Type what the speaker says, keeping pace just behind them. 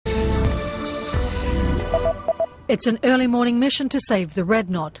It's an early morning mission to save the red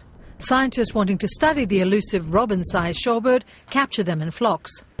knot. Scientists wanting to study the elusive robin-sized shorebird capture them in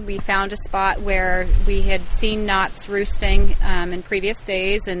flocks. We found a spot where we had seen knots roosting in previous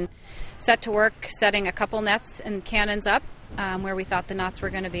days and set to work setting a couple nets and cannons up where we thought the knots were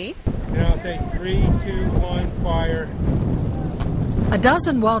going to be. And I'll say 3, 2, 1, fire. A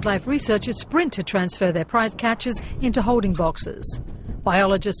dozen wildlife researchers sprint to transfer their prized catches into holding boxes.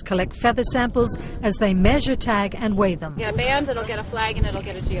 Biologists collect feather samples as they measure, tag and weigh them. Get a band, it'll get a flag, and it'll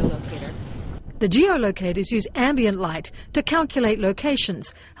get a geolocator. The geolocators use ambient light to calculate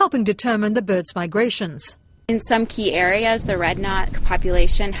locations, helping determine the bird's migrations. In some key areas, the red knot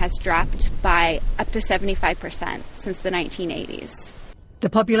population has dropped by up to 75% since the 1980s.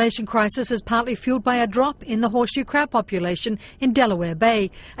 The population crisis is partly fueled by a drop in the horseshoe crab population in Delaware Bay,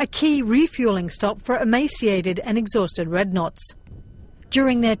 a key refueling stop for emaciated and exhausted red knots.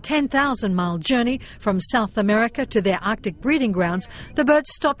 During their 10,000-mile journey from South America to their Arctic breeding grounds, the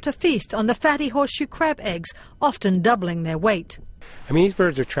birds stop to feast on the fatty horseshoe crab eggs, often doubling their weight. I mean, these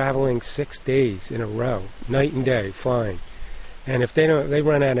birds are traveling 6 days in a row, night and day, flying. And if they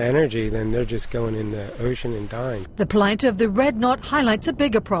run out of energy, then they're just going in the ocean and dying. The plight of the red knot highlights a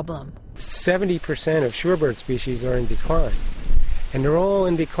bigger problem. 70% of shorebird species are in decline. And they're all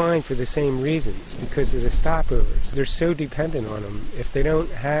in decline for the same reasons, because of the stopovers. They're so dependent on them. If they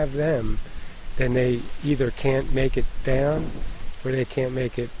don't have them, then they either can't make it down or they can't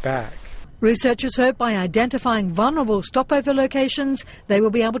make it back. Researchers hope by identifying vulnerable stopover locations, they will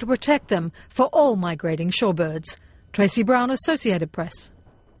be able to protect them for all migrating shorebirds. Tracy Brown, Associated Press.